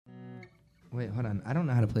Wait, hold on. I don't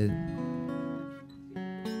know how to play it.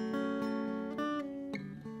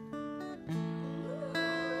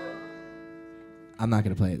 I'm not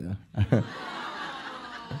gonna play it though.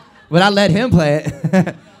 But I'll let him play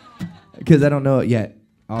it. Because I don't know it yet.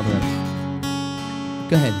 All the rest.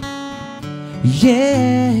 Go ahead.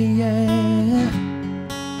 Yeah, yeah.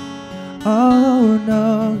 Oh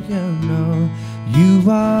no, you know you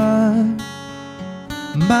are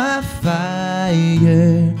my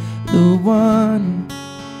fire, the one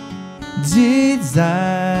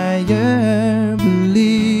desire.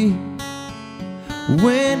 Believe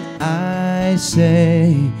when I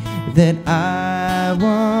say that I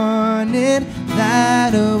want it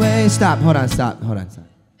that way. Stop, hold on, stop. Do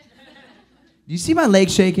you see my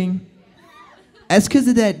leg shaking? That's because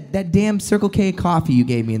of that damn Circle K coffee you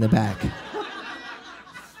gave me in the back.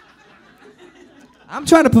 I'm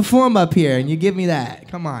trying to perform up here, and you give me that.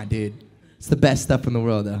 Come on, dude. It's the best stuff in the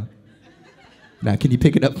world, though. Now, can you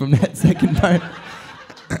pick it up from that second part?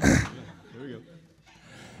 Here we go.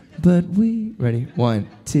 But we... Ready? 1,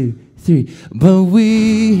 2, 3. But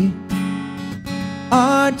we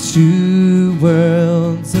are two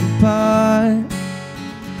worlds apart.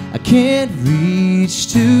 I can't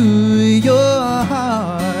reach to your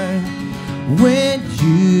heart when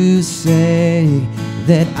you say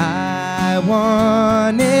that I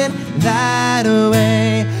want it that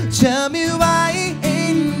way. Tell me why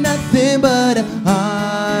ain't nothing but a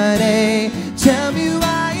heartache. Tell me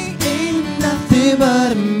why ain't nothing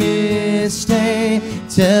but a mistake.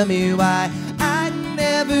 Tell me why I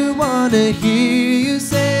never wanna hear you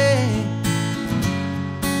say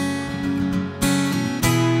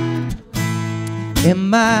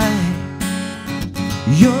am I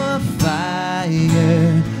your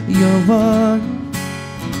fire, your one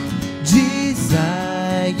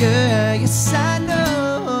desire? Yes, I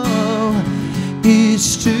know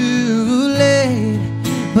it's too late,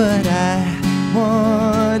 but I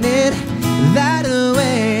want it that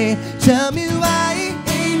way. Tell me why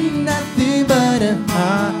ain't nothing but a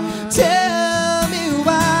heart. Tell me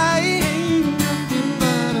why ain't nothing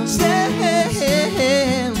but a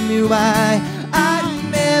tell me why I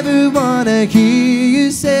never wanna hear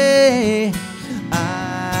you say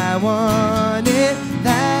I want it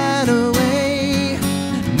that way.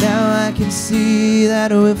 Now I can see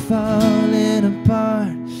that we're falling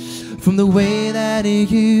apart from the way that it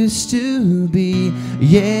used to be.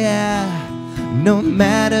 Yeah, no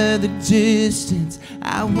matter the distance,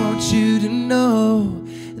 I want you to know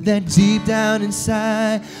that deep down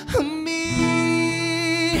inside of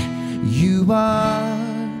me, you are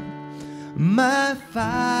my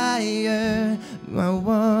fire, my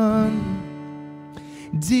one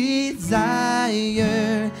desire.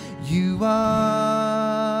 You are,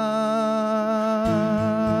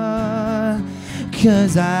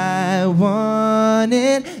 'cause I want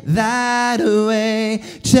it that way.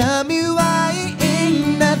 Tell me why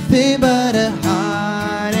ain't nothing but a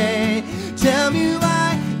heartache. Tell me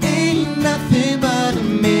why ain't nothing but a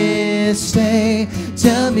mistake.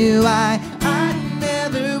 Tell me why I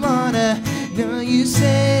never wanna know you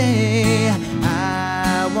say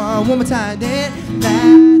I want one more time then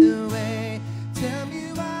that way. Tell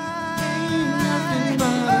me why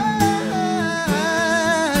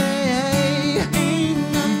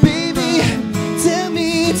ain't baby,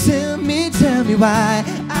 tell me why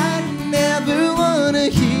I never wanna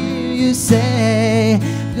hear you say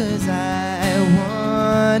 'cause I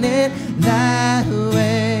want it that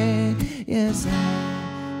way. Yes, I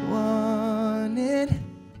want it.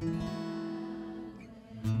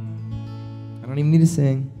 I don't even need to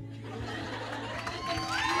sing.